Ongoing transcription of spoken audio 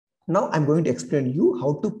Now I'm going to explain you how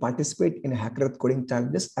to participate in HackerEarth coding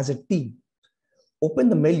challenges as a team. Open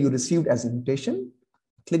the mail you received as invitation,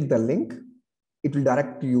 click the link. It will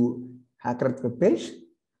direct you HackerEarth web page.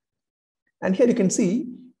 And here you can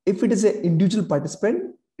see, if it is an individual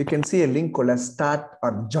participant, you can see a link called as start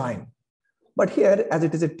or join. But here, as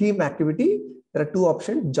it is a team activity, there are two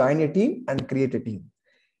options: join a team and create a team.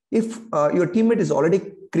 If your teammate is already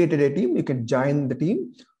created a team, you can join the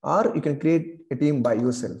team, or you can create a team by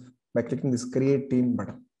yourself by clicking this create team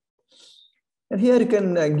button. And here you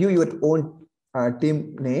can give your own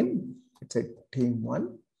team name. It's a team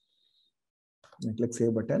 1. And click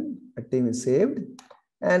save button. A team is saved.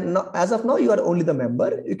 And now, as of now, you are only the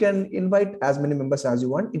member. You can invite as many members as you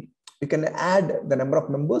want. You can add the number of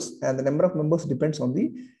members, and the number of members depends on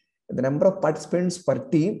the number of participants per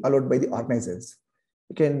team allowed by the organizers.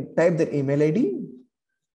 You can type their email ID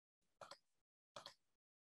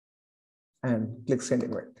and click send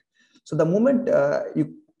invite. So the moment you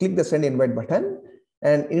click the send invite button,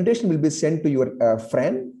 an invitation will be sent to your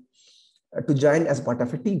friend to join as part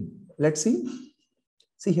of a team. Let's see.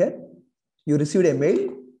 See here, you received a mail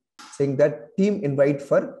saying that team invite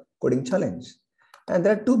for coding challenge. And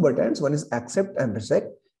there are two buttons. One is accept and reject.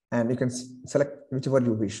 And you can select whichever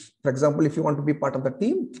you wish. For example, if you want to be part of the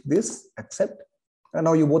team, this accept. And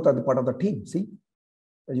now you both are the part of the team. See,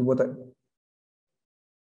 you both are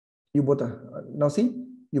now see,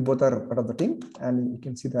 you both are part of the team, and you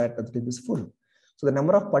can see that the team is full. So the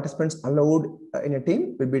number of participants allowed in a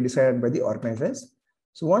team will be decided by the organizers.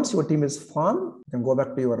 So once your team is formed, you can go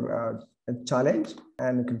back to your challenge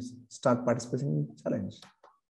and you can start participating in the challenge.